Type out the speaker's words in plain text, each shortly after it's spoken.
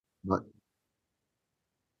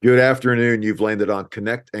Good afternoon. You've landed on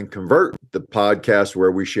Connect and Convert, the podcast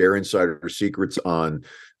where we share insider secrets on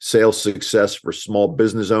sales success for small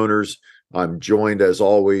business owners. I'm joined, as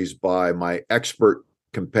always, by my expert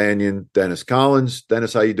companion, Dennis Collins.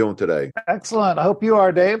 Dennis, how you doing today? Excellent. I hope you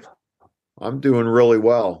are, Dave. I'm doing really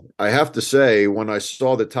well. I have to say, when I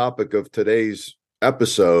saw the topic of today's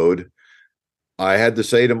episode, I had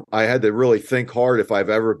to really think hard if I've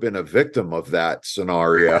ever been a victim of that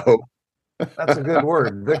scenario. That's a good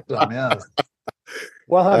word, victim. Yes.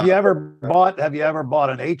 Well, have you ever bought an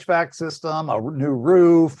HVAC system, a new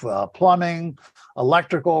roof, plumbing,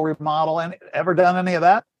 electrical remodel, and ever done any of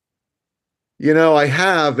that? I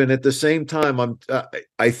have, and at the same time,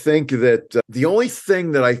 I think that the only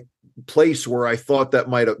thing that I place where I thought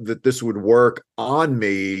that this would work on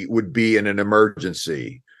me would be in an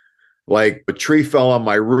emergency. Like a tree fell on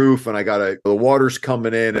my roof and the water's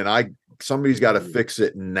coming in and somebody's got to fix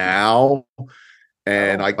it now.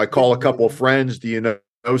 And I call a couple of friends, do you know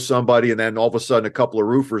somebody? And then all of a sudden a couple of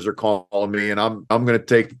roofers are calling me and I'm going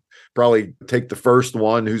to probably take the first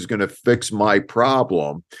one who's going to fix my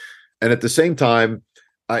problem. And at the same time,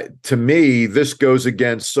 to me, this goes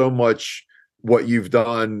against so much what you've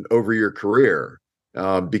done over your career.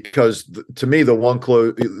 Because to me, the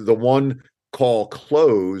one call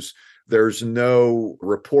close, there's no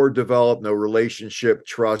rapport developed, no relationship,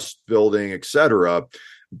 trust building, etc.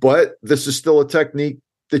 But this is still a technique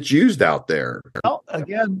that's used out there. Well,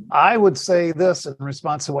 again, I would say this in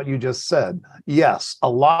response to what you just said. Yes, a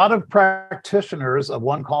lot of practitioners of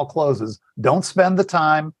one call closes don't spend the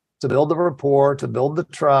time to build the rapport, to build the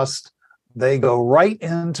trust. They go right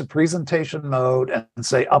into presentation mode and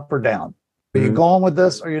say up or down. Are you going with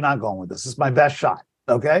this or you're not going with this? This is my best shot.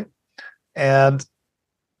 Okay. And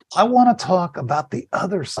I want to talk about the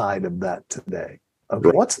other side of that today. Okay.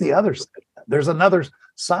 Right. What's the other side? There's another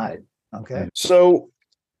side. Okay. So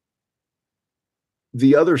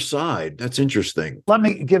the other side, that's interesting. Let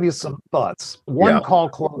me give you some thoughts. One call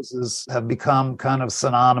closes have become kind of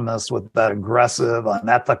synonymous with that aggressive,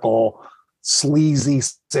 unethical, sleazy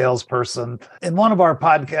salesperson. In one of our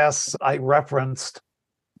podcasts, I referenced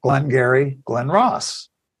Glenn Ross,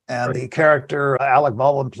 and the character Alec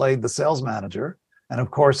Baldwin played the sales manager. And of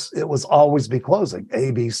course, it was always be closing,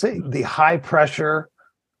 ABC. The high pressure,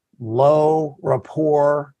 low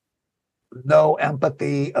rapport, no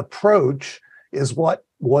empathy approach is what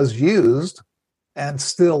was used and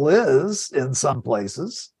still is in some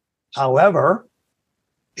places. However,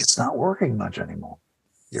 it's not working much anymore.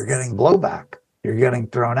 You're getting blowback. You're getting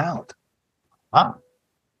thrown out.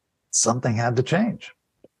 Something had to change.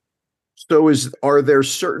 So are there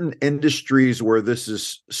certain industries where this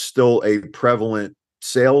is still a prevalent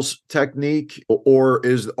sales technique, or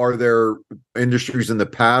are there industries in the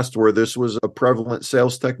past where this was a prevalent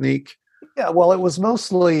sales technique? Yeah, well, it was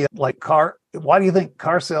mostly like car. Why do you think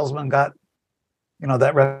car salesmen got,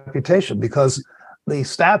 that reputation? Because the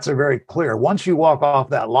stats are very clear. Once you walk off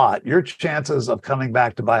that lot, your chances of coming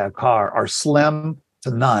back to buy a car are slim to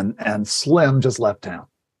none, and Slim just left town.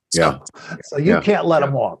 So you can't let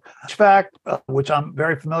them walk. HVAC, which I'm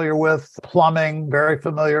very familiar with, plumbing, very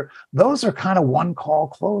familiar. Those are kind of one call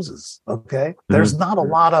closes. Okay. There's not a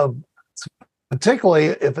lot of, particularly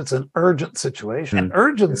if it's an urgent situation. And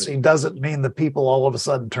urgency doesn't mean that people all of a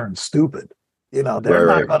sudden turn stupid. They're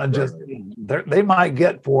not going to just, they might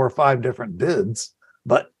get 4 or 5 different bids,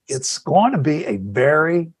 but it's going to be a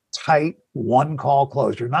very tight one call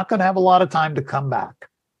close. You're not going to have a lot of time to come back,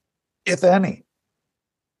 if any.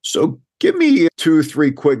 So give me 2 or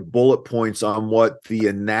 3 quick bullet points on what the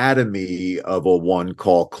anatomy of a one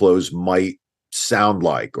call close might sound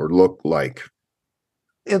like or look like.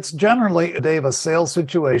 It's generally, Dave, a sales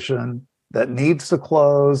situation that needs to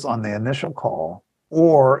close on the initial call,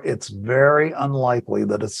 or it's very unlikely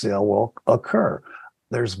that a sale will occur.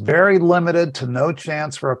 There's very limited to no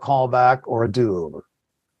chance for a callback or a do-over.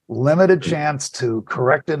 Limited chance to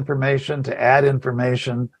correct information, to add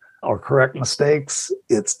information, or correct mistakes.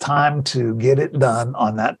 It's time to get it done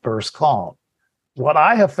on that first call. What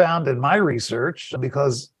I have found in my research,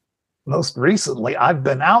 because most recently I've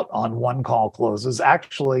been out on one call closes,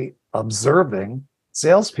 actually observing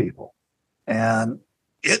salespeople, and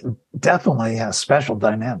it definitely has special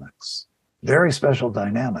dynamics, very special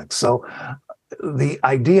dynamics. So the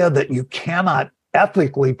idea that you cannot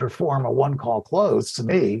ethically perform a one call close, to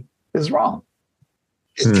me, is wrong.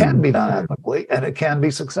 It can be done ethically, and it can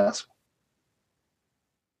be successful.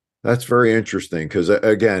 That's very interesting because,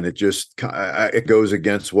 again, it goes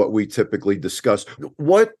against what we typically discuss.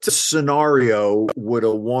 What scenario would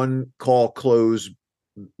a one call close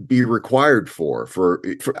be required for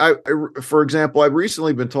example, I've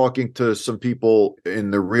recently been talking to some people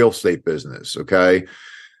in the real estate business, okay,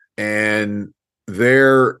 and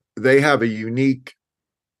they have a unique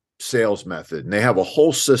sales method, and they have a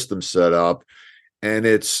whole system set up, and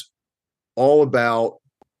it's all about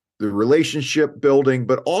the relationship building,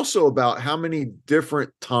 but also about how many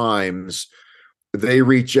different times they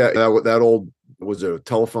reach out. That old, was it a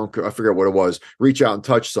telephone? I forget what it was. Reach out and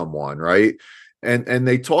touch someone, right? And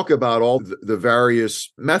they talk about all the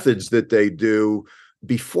various methods that they do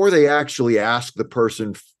before they actually ask the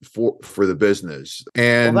person for the business.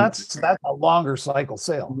 And that's a longer cycle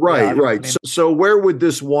sale, right? Yeah, right. I mean, so where would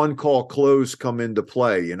this one call close come into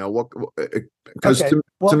play? You know what? Because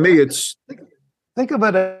to me, it's, think of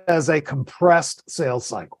it as a compressed sales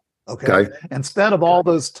cycle. Okay. Instead of all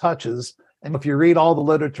those touches, and if you read all the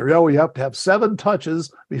literature, you have to have 7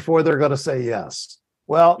 touches before they're going to say yes.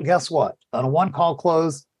 Well, guess what? On a one call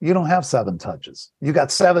close, you don't have 7 touches. You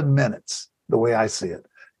got 7 minutes, the way I see it.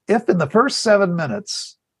 If in the first 7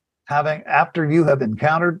 minutes, after you have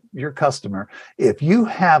encountered your customer, if you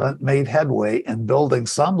haven't made headway in building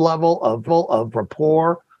some level of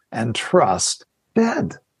rapport and trust,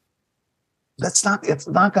 dead. It's not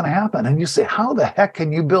going to happen. And you say, how the heck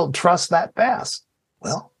can you build trust that fast?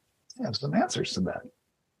 Well, I have some answers to that.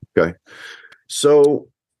 Okay. So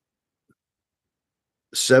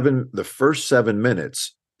the first 7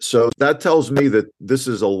 minutes. So that tells me that this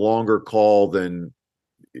is a longer call than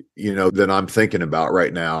I'm thinking about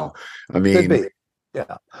right now. I mean, could be.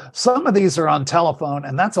 Yeah. Some of these are on telephone,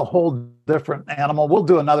 and that's a whole different animal. We'll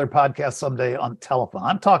do another podcast someday on telephone.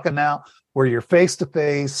 I'm talking now where you're face to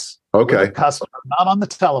face with a customer, not on the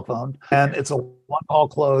telephone, and it's a one call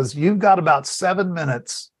close. You've got about 7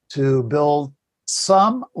 minutes to build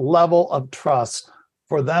some level of trust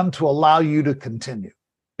for them to allow you to continue.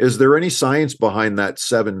 Is there any science behind that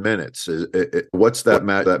 7 minutes? What's that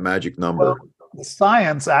magic number? Well, the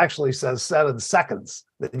science actually says 7 seconds.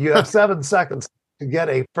 That you have 7 seconds to get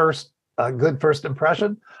a good first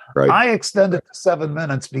impression. Right. I extended to 7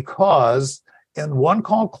 minutes because in one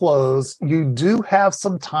call close, you do have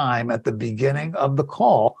some time at the beginning of the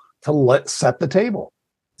call to set the table.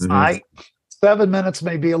 Mm-hmm. 7 minutes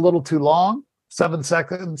may be a little too long. 7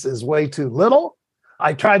 seconds is way too little.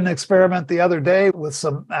 I tried an experiment the other day with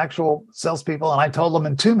some actual salespeople, and I told them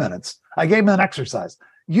in 2 minutes. I gave them an exercise.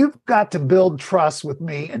 You've got to build trust with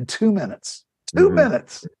me in 2 minutes. 2 mm-hmm.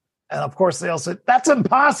 minutes. And of course, they all said, that's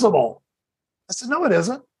impossible. I said, no, it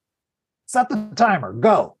isn't. Set the timer.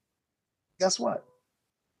 Go. Guess what?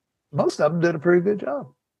 Most of them did a pretty good job.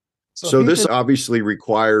 So this obviously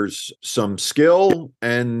requires some skill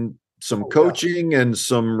and some coaching and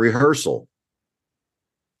some rehearsal.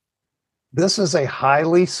 This is a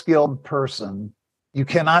highly skilled person. You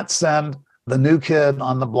cannot send the new kid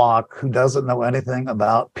on the block who doesn't know anything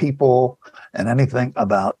about people and anything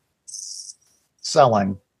about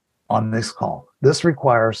selling on this call. This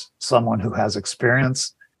requires someone who has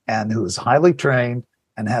experience and who is highly trained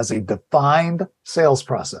and has a defined sales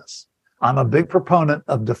process. I'm a big proponent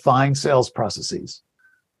of defined sales processes.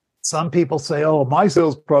 Some people say, oh, my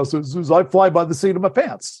sales process is I fly by the seat of my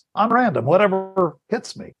pants. I'm random, whatever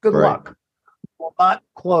hits me. Good luck. Will not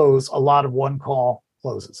close a lot of one call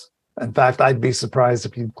closes. In fact, I'd be surprised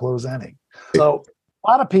if you'd close any. So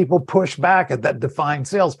a lot of people push back at that defined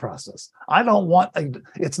sales process. I don't want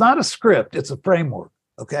it's not a script, it's a framework.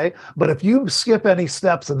 Okay. But if you skip any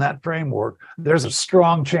steps in that framework, there's a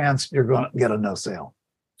strong chance you're going to get a no sale.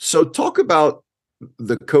 So talk about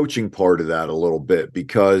the coaching part of that a little bit,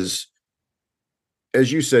 because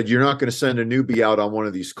as you said, you're not going to send a newbie out on one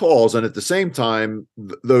of these calls. And at the same time,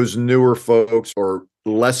 those newer folks or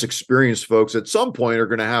less experienced folks at some point are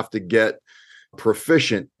going to have to get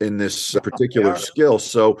proficient in this particular skill.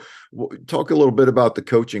 So talk a little bit about the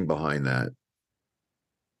coaching behind that.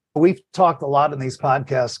 We've talked a lot in these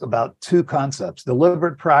podcasts about 2 concepts: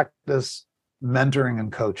 deliberate practice, mentoring,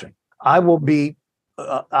 and coaching. I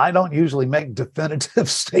don't usually make definitive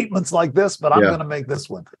statements like this, but I'm going to make this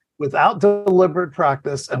one. Without deliberate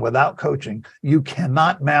practice and without coaching, you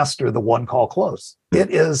cannot master the one call close.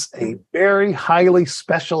 It is a very highly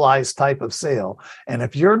specialized type of sale. And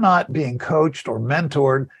if you're not being coached or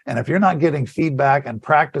mentored, and if you're not getting feedback and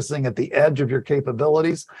practicing at the edge of your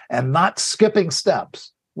capabilities and not skipping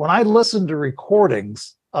steps, when I listen to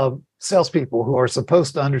recordings of salespeople who are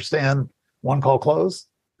supposed to understand one call close,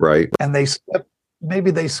 right, and they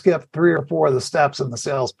skip 3 or 4 of the steps in the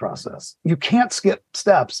sales process. You can't skip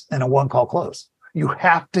steps in a one call close. You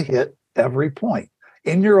have to hit every point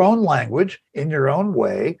in your own language, in your own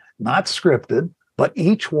way, not scripted, But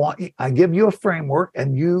each one, I give you a framework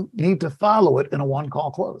and you need to follow it in a one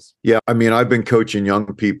call close. Yeah. I mean, I've been coaching young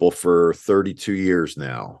people for 32 years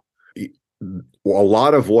now. A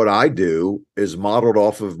lot of what I do is modeled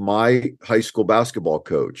off of my high school basketball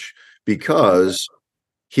coach, because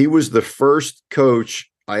he was the first coach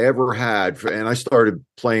I ever had. And I started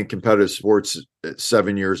playing competitive sports at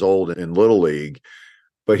 7 years old in Little League.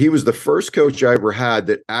 But he was the first coach I ever had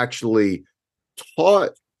that actually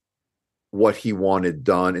taught what he wanted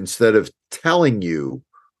done instead of telling you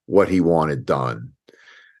what he wanted done.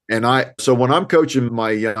 And so when I'm coaching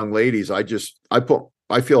my young ladies, I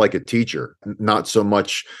feel like a teacher, not so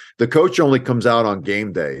much. The coach only comes out on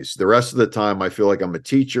game days. The rest of the time, I feel like I'm a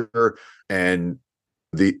teacher. And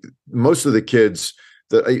most of the kids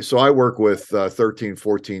so I work with 13,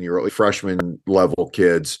 14-year-old freshman level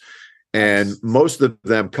kids. And most of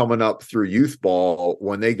them coming up through youth ball,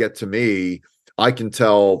 when they get to me, I can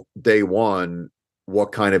tell day one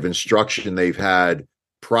what kind of instruction they've had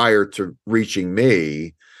prior to reaching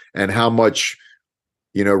me, and how much,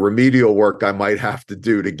 remedial work I might have to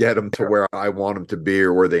do to get them to where I want them to be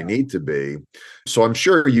or where they need to be. So I'm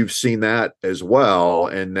sure you've seen that as well.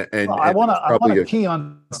 And I want to key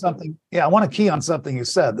on something. Yeah, I want to key on something you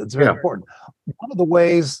said that's very important. One of the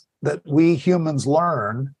ways that we humans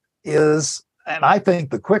learn is, and I think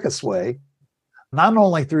the quickest way, not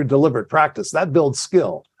only through deliberate practice, that builds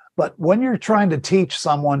skill, but when you're trying to teach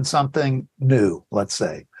someone something new, let's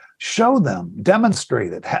say, show them,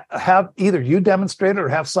 demonstrate it, have either you demonstrate it or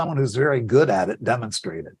have someone who's very good at it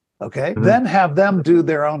demonstrate it. Okay. Mm-hmm. Then have them do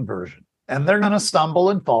their own version, and they're going to stumble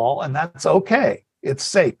and fall, and that's okay. It's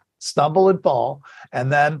safe. Stumble and fall,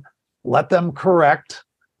 and then let them correct,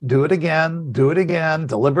 do it again,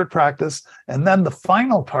 deliberate practice. And then the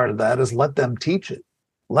final part of that is let them teach it.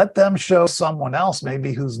 Let them show someone else,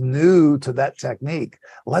 maybe who's new to that technique.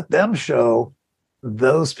 Let them show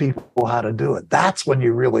those people how to do it. That's when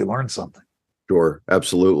you really learn something. Sure,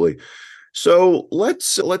 absolutely. So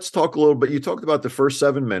let's talk a little bit. You talked about the first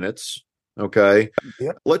 7 minutes. Okay.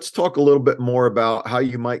 Yep. Let's talk a little bit more about how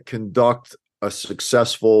you might conduct a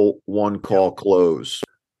successful one call close,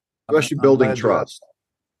 especially building trust.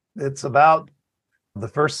 It's about the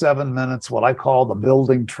first 7 minutes, what I call the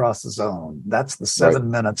building trust zone. That's the 7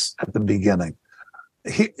 minutes at the beginning.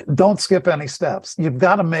 Don't skip any steps. You've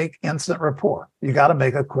got to make instant rapport. You got to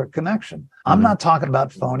make a quick connection. I'm not talking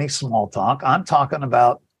about phony small talk. I'm talking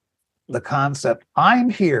about the concept. I'm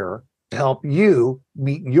here to help you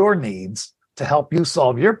meet your needs, to help you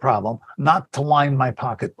solve your problem, not to line my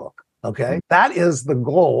pocketbook. Okay. That is the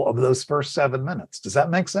goal of those first 7 minutes. Does that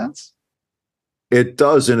make sense? It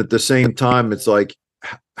does. And at the same time, it's like,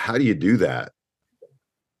 how do you do that?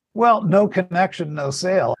 Well, no connection, no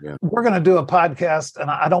sale. Yeah. We're going to do a podcast,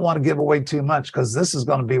 and I don't want to give away too much because this is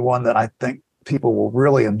going to be one that I think people will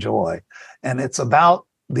really enjoy. And it's about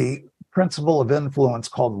the principle of influence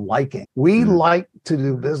called liking. We like to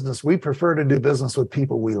do business. We prefer to do business with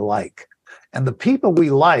people we like. And the people we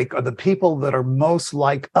like are the people that are most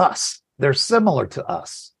like us. They're similar to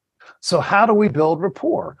us. So how do we build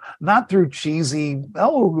rapport? Not through cheesy,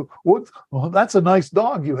 that's a nice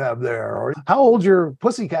dog you have there, or how old's your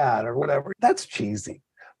pussycat, or whatever. That's cheesy.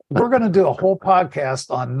 We're going to do a whole podcast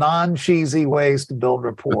on non-cheesy ways to build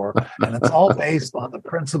rapport, and it's all based on the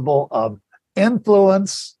principle of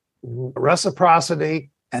influence, reciprocity,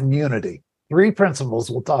 and unity. 3 principles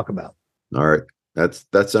we'll talk about. All right.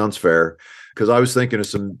 That sounds fair, because I was thinking of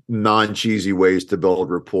some non-cheesy ways to build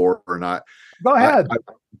rapport, or not. Go ahead.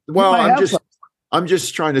 I'm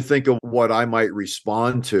just trying to think of what I might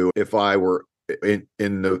respond to if I were in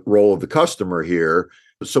the role of the customer here.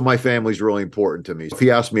 So my family's really important to me. If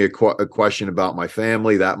he asked me a question about my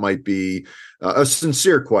family, that might be a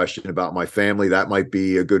sincere question about my family. That might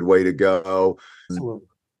be a good way to go. Absolutely.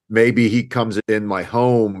 Maybe he comes in my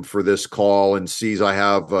home for this call and sees I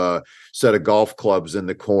have a set of golf clubs in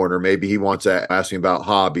the corner. Maybe he wants to ask me about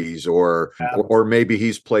hobbies, or maybe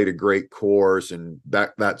he's played a great course and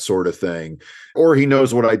that sort of thing. Or he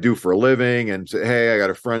knows what I do for a living and say, hey, I got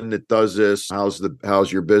a friend that does this.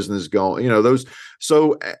 How's your business going? those.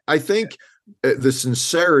 So I think the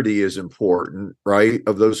sincerity is important, right,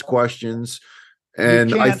 of those questions.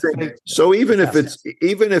 And I think so. Even if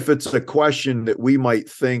it's a question that we might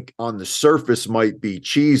think on the surface might be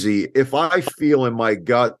cheesy, if I feel in my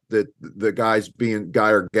gut that the guy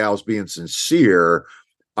or gal's being sincere,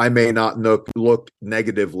 I may not look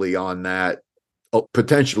negatively on that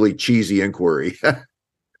potentially cheesy inquiry.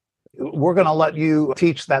 We're going to let you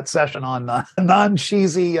teach that session on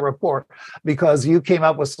non-cheesy rapport, because you came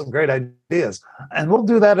up with some great ideas, and we'll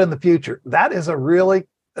do that in the future. That's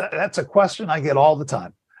a question I get all the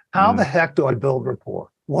time. How the heck do I build rapport?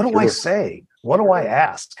 What do I Sure. say? What do I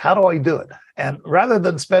ask? How do I do it? And rather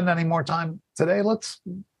than spend any more time today, let's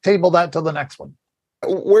table that to the next one.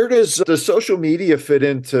 Where does the social media fit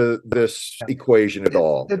into this equation at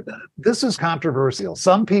all? This is controversial.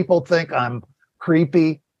 Some people think I'm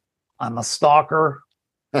creepy. I'm a stalker.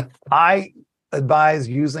 I advise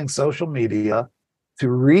using social media to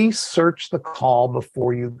research the call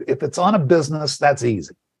before you. If it's on a business, that's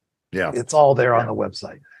easy. Yeah. It's all there on the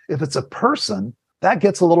website. If it's a person, that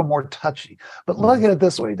gets a little more touchy. But look at it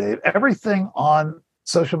this way, Dave. Everything on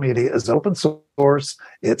social media is open source.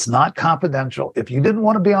 It's not confidential. If you didn't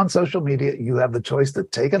want to be on social media, you have the choice to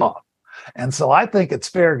take it off. And so I think it's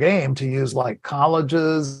fair game to use like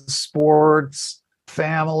colleges, sports,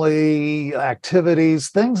 family activities,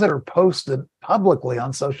 things that are posted publicly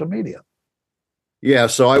on social media. Yeah,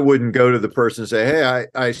 so I wouldn't go to the person and say, "Hey,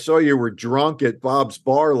 I saw you were drunk at Bob's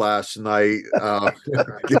bar last night."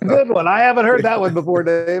 That's a good one. I haven't heard that one before,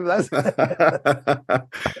 Dave.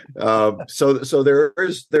 So there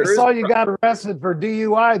is. I saw you got arrested for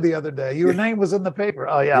DUI the other day. Your name was in the paper.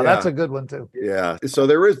 Oh yeah, that's a good one too. Yeah, so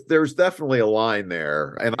there's definitely a line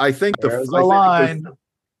there, and I think there's a line.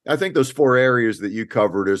 I think those 4 areas that you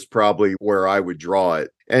covered is probably where I would draw it.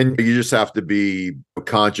 And you just have to be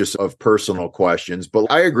conscious of personal questions. But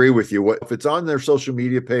I agree with you. If it's on their social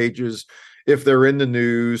media pages, if they're in the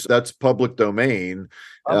news, that's public domain.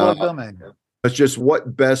 Public domain. It's just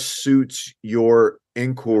what best suits your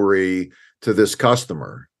inquiry to this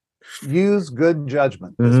customer. Use good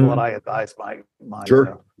judgment is what I advise my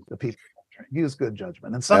the people. Use good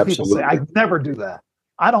judgment. And some people say, I never do that.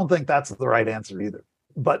 I don't think that's the right answer either.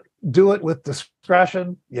 But do it with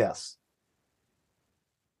discretion, yes.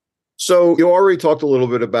 So you already talked a little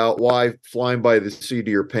bit about why flying by the seat of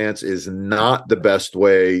your pants is not the best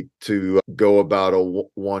way to go about a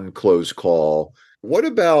one close call. What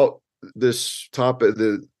about this topic,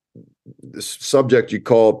 this subject you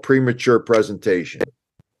call premature presentation?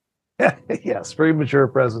 Yes, premature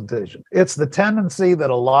presentation. It's the tendency that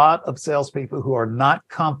a lot of salespeople who are not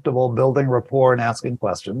comfortable building rapport and asking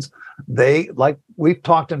questions, they, like we've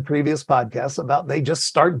talked in previous podcasts about, they just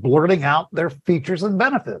start blurting out their features and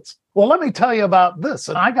benefits. Well, let me tell you about this,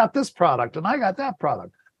 and I got this product, and I got that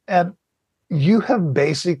product. And you have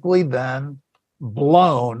basically then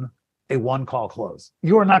blown a one-call close.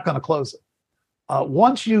 You are not going to close it.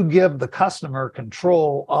 Once you give the customer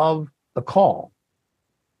control of the call,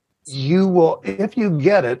 you will, if you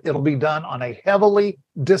get it, it'll be done on a heavily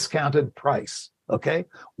discounted price. Okay.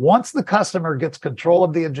 Once the customer gets control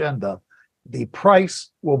of the agenda, the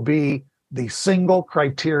price will be the single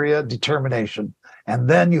criteria determination. And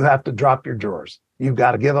then you have to drop your drawers. You've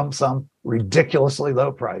got to give them some ridiculously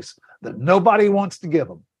low price that nobody wants to give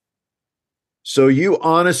them. So you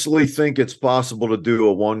honestly think it's possible to do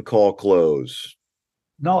a one call close?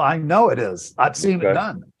 No, I know it is. I've seen it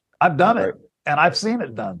done. I've done it and I've seen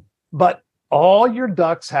it done. But all your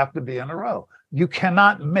ducks have to be in a row. You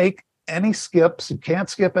cannot make any skips. You can't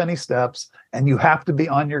skip any steps, and you have to be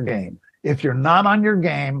on your game. If you're not on your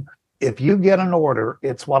game, if you get an order,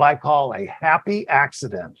 it's what I call a happy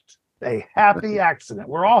accident. A happy accident.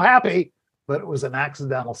 We're all happy, but it was an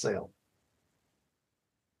accidental sale.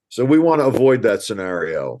 So we want to avoid that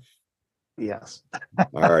scenario. Yes.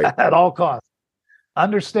 All right. At all costs.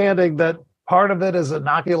 Understanding that part of it is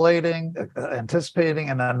anticipating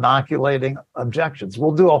and inoculating objections.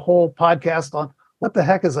 We'll do a whole podcast on what the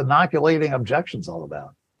heck is inoculating objections all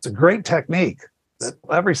about. It's a great technique that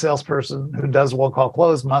every salesperson who does one call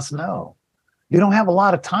close must know. You don't have a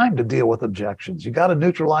lot of time to deal with objections. You got to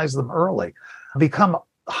neutralize them early. Become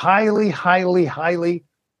highly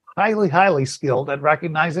skilled at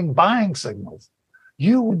recognizing buying signals.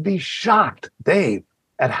 You would be shocked, Dave,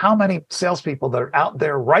 at how many salespeople that are out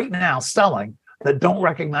there right now selling that don't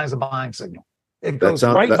recognize a buying signal. It goes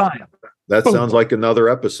by them. That sounds like another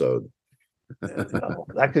episode. No,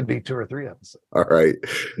 that could be 2 or 3 episodes. All right.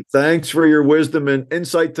 Thanks for your wisdom and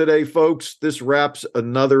insight today, folks. This wraps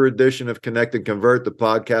another edition of Connect and Convert, the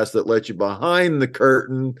podcast that lets you behind the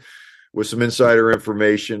curtain with some insider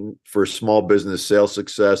information for small business sales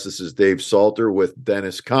success. This is Dave Salter with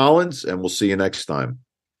Dennis Collins, and we'll see you next time.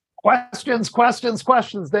 Questions,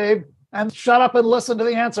 Dave. And shut up and listen to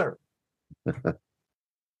the answer.